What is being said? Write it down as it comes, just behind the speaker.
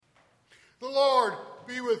The Lord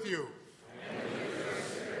be with you. And with your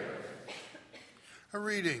spirit. A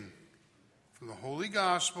reading from the Holy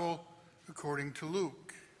Gospel according to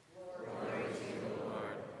Luke. Glory to you,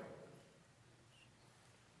 Lord.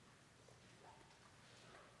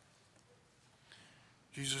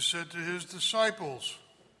 Jesus said to his disciples,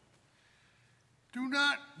 "Do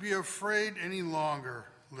not be afraid any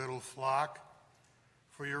longer, little flock,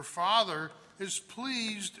 for your Father is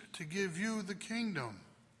pleased to give you the kingdom.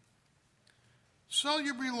 Sell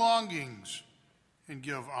your belongings and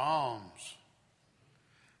give alms.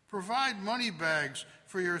 Provide money bags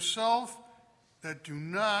for yourself that do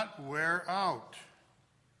not wear out,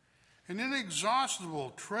 an inexhaustible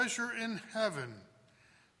treasure in heaven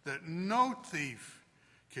that no thief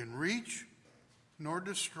can reach nor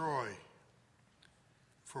destroy.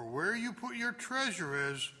 For where you put your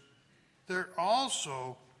treasure is, there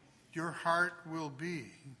also your heart will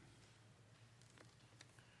be.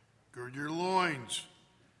 Gird your loins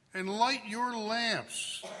and light your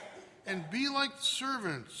lamps, and be like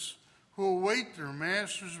servants who await their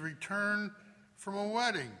master's return from a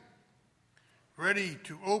wedding, ready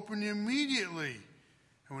to open immediately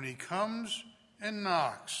when he comes and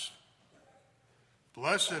knocks.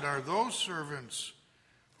 Blessed are those servants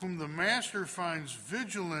whom the master finds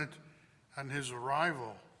vigilant on his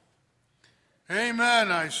arrival.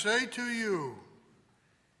 Amen, I say to you,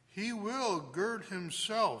 he will gird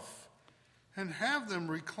himself and have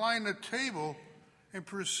them recline at table and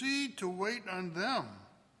proceed to wait on them.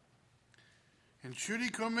 And should he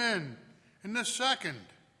come in the second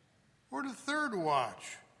or the third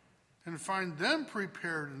watch and find them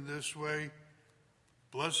prepared in this way,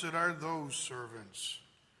 blessed are those servants.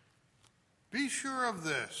 Be sure of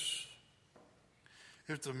this: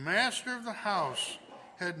 if the master of the house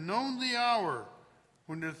had known the hour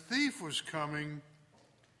when the thief was coming,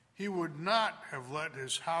 he would not have let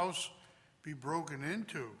his house be broken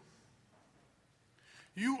into.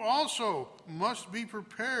 You also must be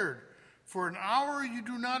prepared for an hour you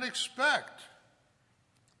do not expect.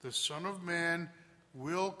 The Son of Man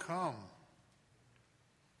will come."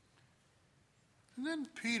 And then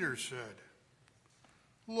Peter said,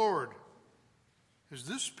 "Lord, is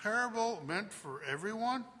this parable meant for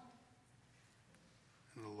everyone?"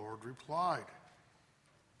 And the Lord replied,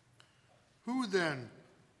 "Who then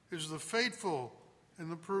is the faithful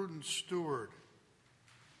and the prudent steward,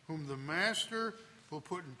 whom the master will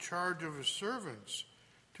put in charge of his servants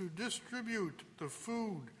to distribute the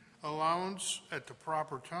food allowance at the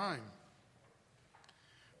proper time?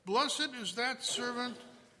 Blessed is that servant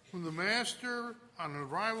whom the master on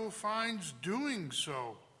arrival finds doing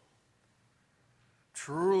so.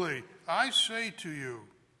 Truly, I say to you,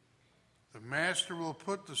 the master will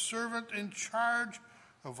put the servant in charge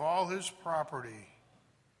of all his property.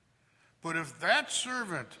 But if that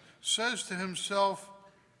servant says to himself,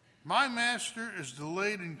 'My master is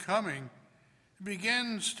delayed in coming,' and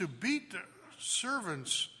begins to beat the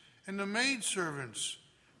servants and the maidservants,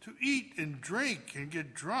 to eat and drink and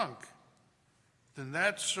get drunk, then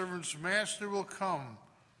that servant's master will come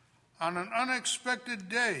on an unexpected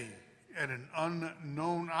day at an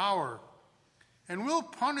unknown hour, and will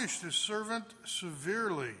punish the servant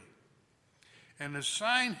severely and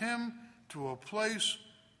assign him to a place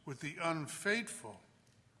with the unfaithful.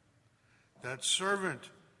 That servant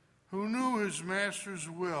who knew his master's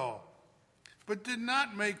will, but did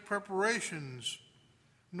not make preparations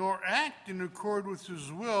nor act in accord with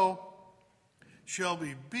his will, shall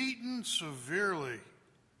be beaten severely.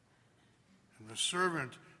 And the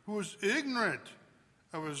servant who was ignorant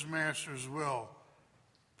of his master's will,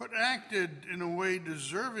 but acted in a way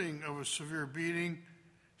deserving of a severe beating,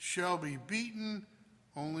 shall be beaten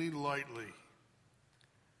only lightly.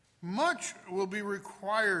 Much will be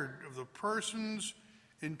required of the persons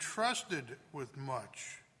entrusted with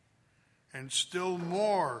much, and still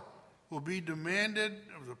more will be demanded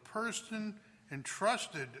of the person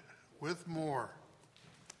entrusted with more."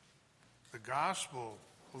 The Gospel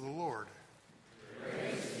of the Lord.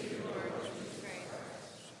 Praise to you, Lord Jesus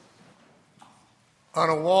Christ. On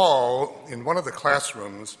a wall in one of the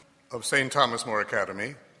classrooms of St. Thomas More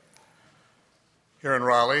Academy here in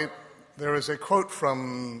Raleigh, there is a quote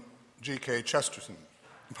from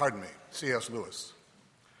C.S. Lewis,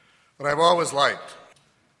 that I've always liked.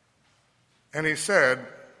 And he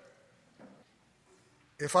said,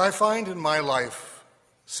 "If I find in my life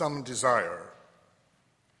some desire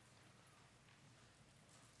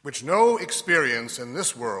which no experience in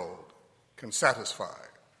this world can satisfy,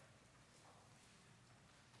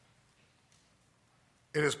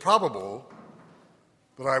 it is probable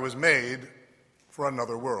that I was made for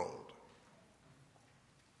another world."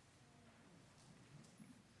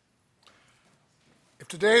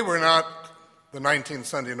 today were not the 19th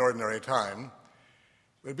Sunday in Ordinary Time,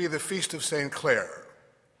 it would be the feast of St. Clare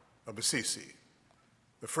of Assisi,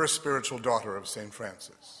 the first spiritual daughter of St.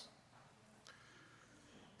 Francis.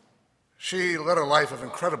 She led a life of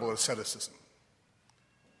incredible asceticism.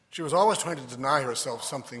 She was always trying to deny herself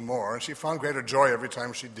something more, and she found greater joy every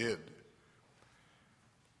time she did.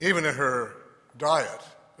 Even in her diet,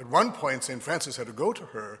 at one point, St. Francis had to go to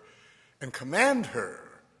her and command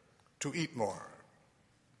her to eat more,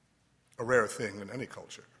 a rare thing in any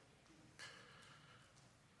culture.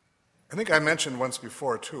 I think I mentioned once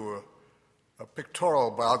before, too, a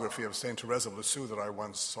pictorial biography of St. Therese of Lisieux that I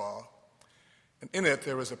once saw. And in it,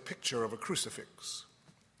 there was a picture of a crucifix.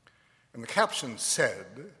 And the caption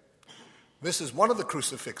said, "This is one of the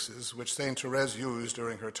crucifixes which St. Therese used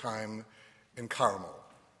during her time in Carmel.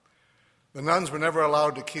 The nuns were never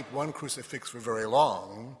allowed to keep one crucifix for very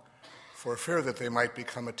long for fear that they might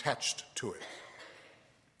become attached to it."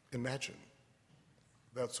 Imagine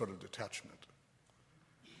that sort of detachment.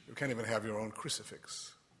 You can't even have your own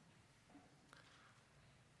crucifix.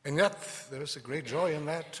 And yet, there's a great joy in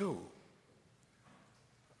that, too.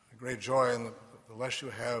 A great joy in the less you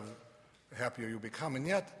have, the happier you become. And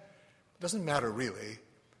yet, it doesn't matter really.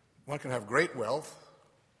 One can have great wealth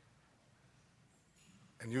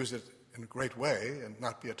and use it in a great way and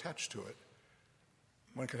not be attached to it.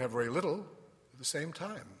 One can have very little at the same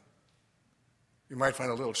time. You might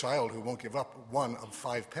find a little child who won't give up one of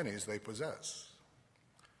 5 pennies they possess.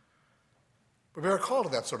 But we are called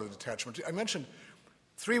to that sort of detachment. I mentioned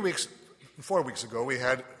 4 weeks ago, we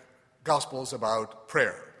had Gospels about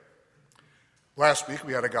prayer. Last week,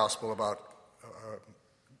 we had a Gospel about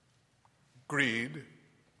greed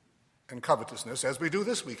and covetousness, as we do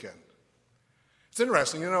this weekend. It's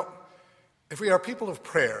interesting, if we are people of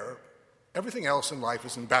prayer, everything else in life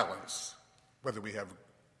is in balance, whether we have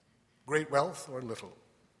great wealth or little.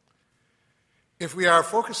 If we are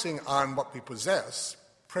focusing on what we possess,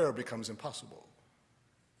 prayer becomes impossible,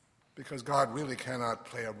 because God really cannot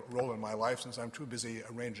play a role in my life since I'm too busy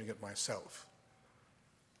arranging it myself.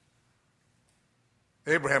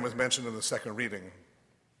 Abraham was mentioned in the second reading.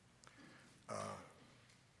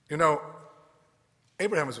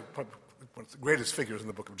 Abraham is one of the greatest figures in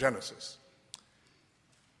the book of Genesis.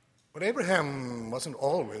 But Abraham wasn't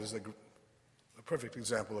always a perfect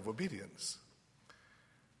example of obedience.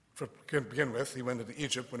 To begin with, he went into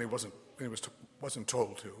Egypt when he wasn't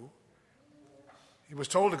told to. He was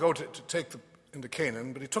told to go to take into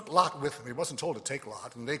Canaan, but he took Lot with him. He wasn't told to take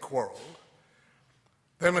Lot, and they quarreled.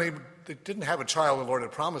 Then when he didn't have a child the Lord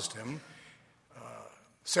had promised him,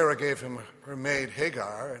 Sarah gave him her maid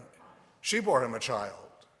Hagar, and she bore him a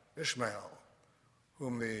child, Ishmael,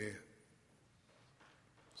 whom the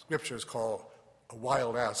scriptures call a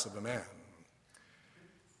wild ass of a man.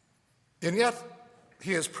 And yet,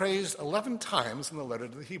 he is praised 11 times in the letter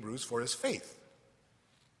to the Hebrews for his faith.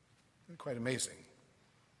 Quite amazing.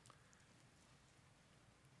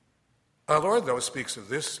 Our Lord, though, speaks of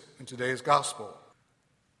this in today's gospel.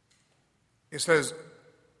 He says,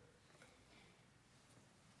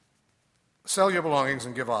 "Sell your belongings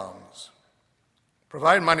and give alms.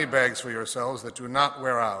 Provide money bags for yourselves that do not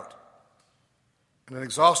wear out, and an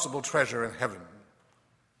inexhaustible treasure in heaven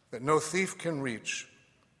that no thief can reach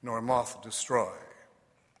nor moth destroy.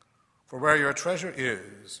 For where your treasure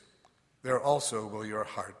is, there also will your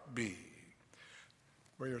heart be."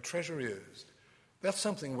 Where your treasure is, that's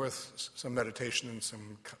something worth some meditation and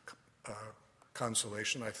some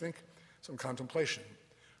consolation, I think, some contemplation.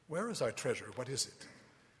 Where is our treasure? What is it?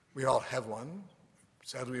 We all have one.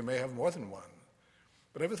 Sadly, we may have more than one.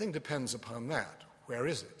 But everything depends upon that. Where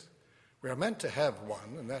is it? We are meant to have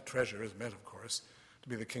one, and that treasure is meant, of course, to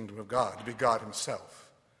be the kingdom of God, to be God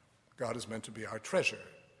himself. God is meant to be our treasure.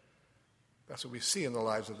 That's what we see in the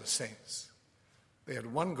lives of the saints. They had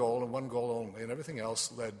one goal and one goal only, and everything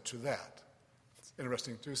else led to that. It's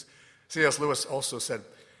interesting, too. C.S. Lewis also said,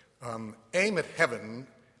 aim at heaven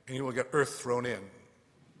and you will get earth thrown in.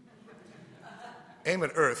 Aim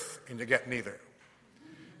at earth and you get neither.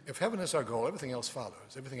 If heaven is our goal, everything else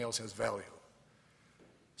follows. Everything else has value.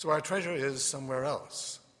 So our treasure is somewhere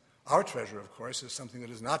else. Our treasure, of course, is something that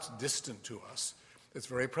is not distant to us. It's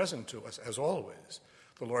very present to us, as always.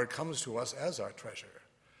 The Lord comes to us as our treasure.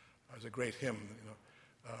 There's a great hymn,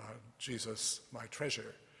 Jesus, my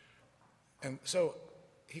treasure. And so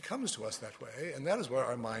he comes to us that way, and that is where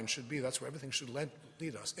our mind should be. That's where everything should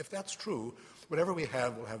lead us. If that's true, whatever we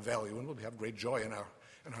have will have value, and we'll have great joy in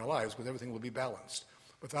our lives, because everything will be balanced.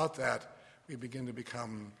 Without that, we begin to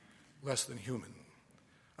become less than human.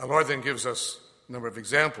 Our Lord then gives us a number of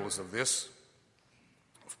examples of this,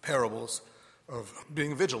 of parables, of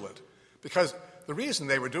being vigilant. Because the reason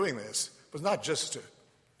they were doing this was not just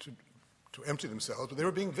to empty themselves, but they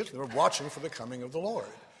were being vigilant. They were watching for the coming of the Lord.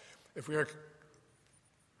 If we are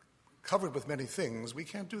covered with many things, we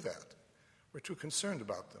can't do that. We're too concerned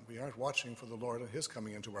about them. We aren't watching for the Lord and his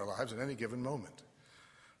coming into our lives at any given moment.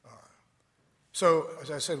 So, as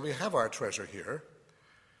I said, we have our treasure here.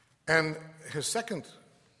 And his second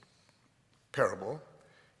parable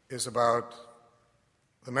is about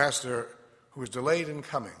the master who is delayed in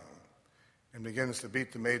coming and begins to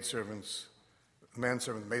beat the manservants, the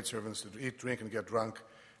maidservants, to eat, drink, and get drunk,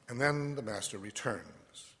 and then the master returns.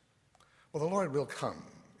 Well, the Lord will come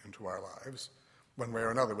into our lives one way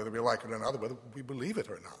or another, whether we like it or not, whether we believe it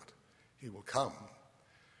or not. He will come.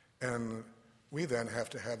 And we then have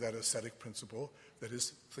to have that ascetic principle that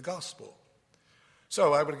is the gospel.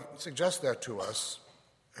 So I would suggest that to us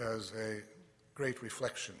as a great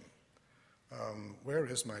reflection. Where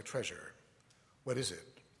is my treasure? What is it?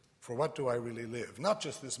 For what do I really live? Not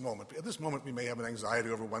just this moment. At this moment we may have an anxiety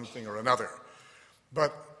over one thing or another.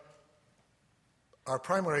 But our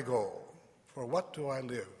primary goal, for what do I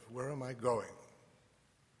live? Where am I going?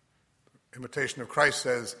 The Imitation of Christ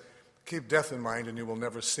says, keep death in mind and you will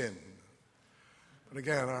never sin. But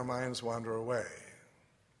again, our minds wander away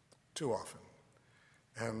too often.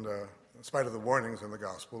 And in spite of the warnings in the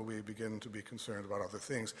gospel, we begin to be concerned about other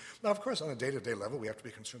things. Now, of course, on a day-to-day level, we have to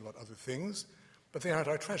be concerned about other things, but they aren't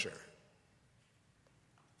our treasure.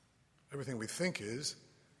 Everything we think is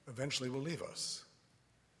eventually will leave us.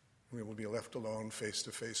 We will be left alone face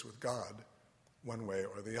to face with God, one way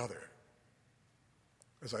or the other.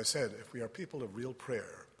 As I said, if we are people of real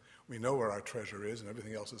prayer, we know where our treasure is and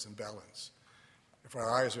everything else is in balance. If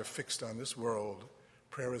our eyes are fixed on this world,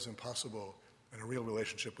 prayer is impossible, and a real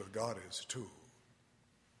relationship with God is too.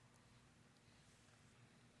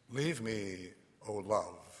 Leave me, O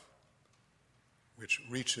love, which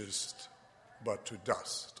reachest but to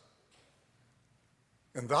dust.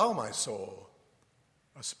 And thou, my soul,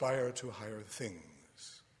 aspire to higher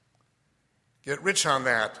things. Get rich on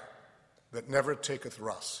that never taketh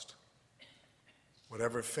rust.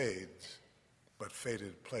 Whatever fades, but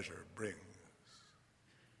faded pleasure brings.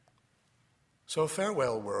 So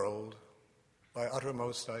farewell, world, by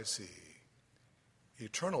uttermost I see.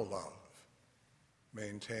 Eternal love,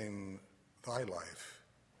 maintain thy life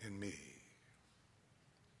in me.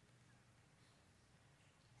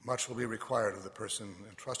 Much will be required of the person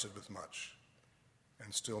entrusted with much,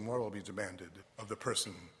 and still more will be demanded of the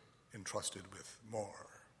person entrusted with more.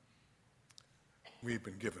 We've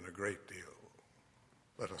been given a great deal.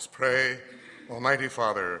 Let us pray. Almighty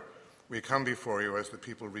Father, we come before you as the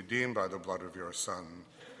people redeemed by the blood of your Son,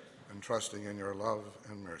 and trusting in your love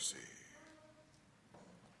and mercy.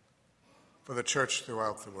 For the church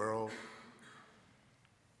throughout the world,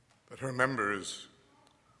 that her members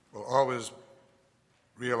will always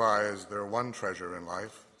realize their one treasure in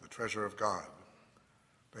life, the treasure of God.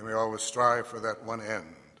 They may always strive for that one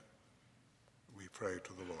end. We pray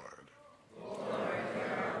to the Lord. Lord,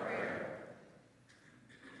 hear our prayer.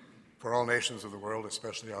 For all nations of the world,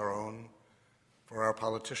 especially our own, for our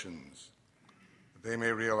politicians, that they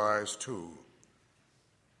may realize, too,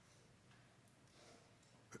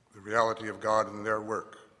 the reality of God in their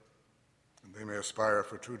work, and they may aspire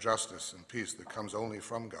for true justice and peace that comes only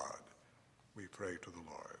from God. We pray to the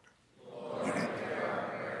Lord. Lord, hear our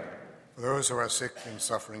prayer. For those who are sick and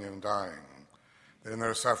suffering and dying, that in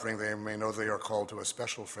their suffering they may know they are called to a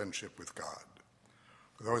special friendship with God.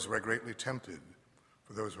 For those who are greatly tempted,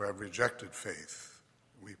 for those who have rejected faith,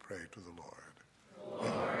 we pray to the Lord. Lord,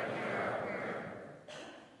 hear our prayer.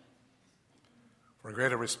 For a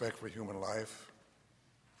greater respect for human life,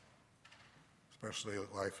 especially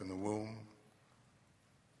life in the womb,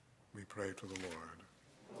 we pray to the Lord.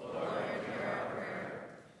 Lord, hear our prayer.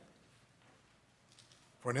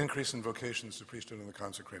 For an increase in vocations to priesthood and the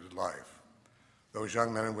consecrated life, those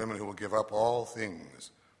young men and women who will give up all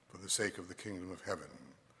things for the sake of the kingdom of heaven,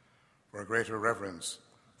 for a greater reverence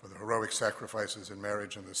for the heroic sacrifices in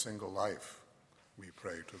marriage and the single life, we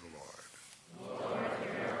pray to the Lord. Lord,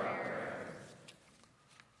 hear our prayer.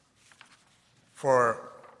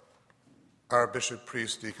 For our bishop,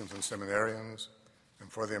 priests, deacons, and seminarians,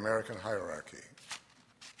 and for the American hierarchy,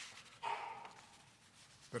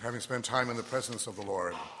 that having spent time in the presence of the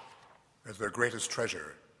Lord as their greatest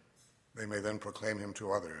treasure, they may then proclaim him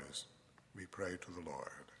to others. We pray to the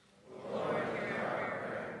Lord. Lord, hear our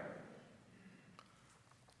prayer.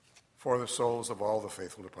 For the souls of all the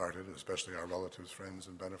faithful departed, especially our relatives, friends,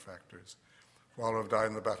 and benefactors, for all who have died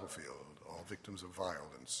in the battlefield, all victims of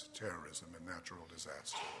violence, terrorism, and natural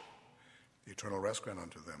disaster, eternal rest grant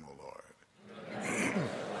unto them, O Lord.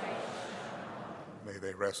 May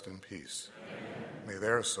they rest in peace. Amen. May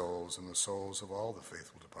their souls and the souls of all the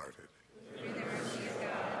faithful departed. Through the mercy of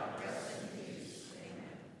God, rest in peace. Amen.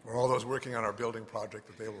 For all those working on our building project,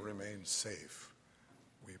 that they will remain safe,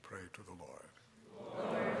 we pray to the Lord.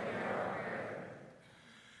 Lord, hear our prayer.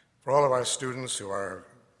 For all of our students who are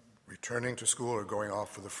returning to school or going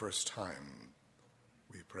off for the first time,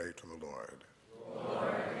 we pray to the Lord.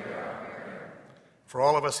 Lord, hear our prayer. For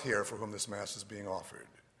all of us here for whom this Mass is being offered,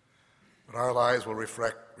 that our lives will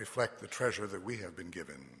reflect the treasure that we have been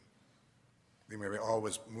given. We may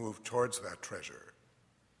always move towards that treasure.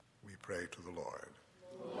 We pray to the Lord.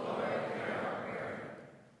 Lord, hear our prayer.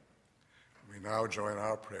 We now join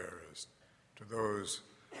our prayers to those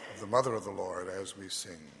of the Mother of the Lord as we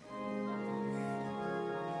sing.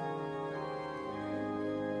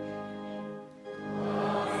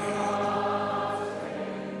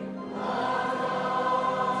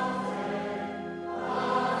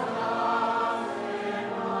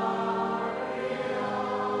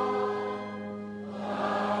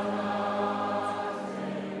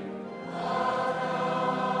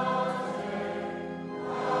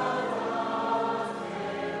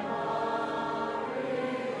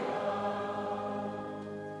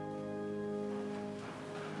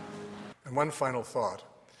 And one final thought.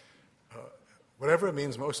 Whatever it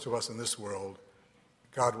means most to us in this world,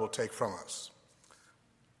 God will take from us.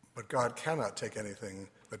 But God cannot take anything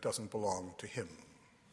that doesn't belong to him.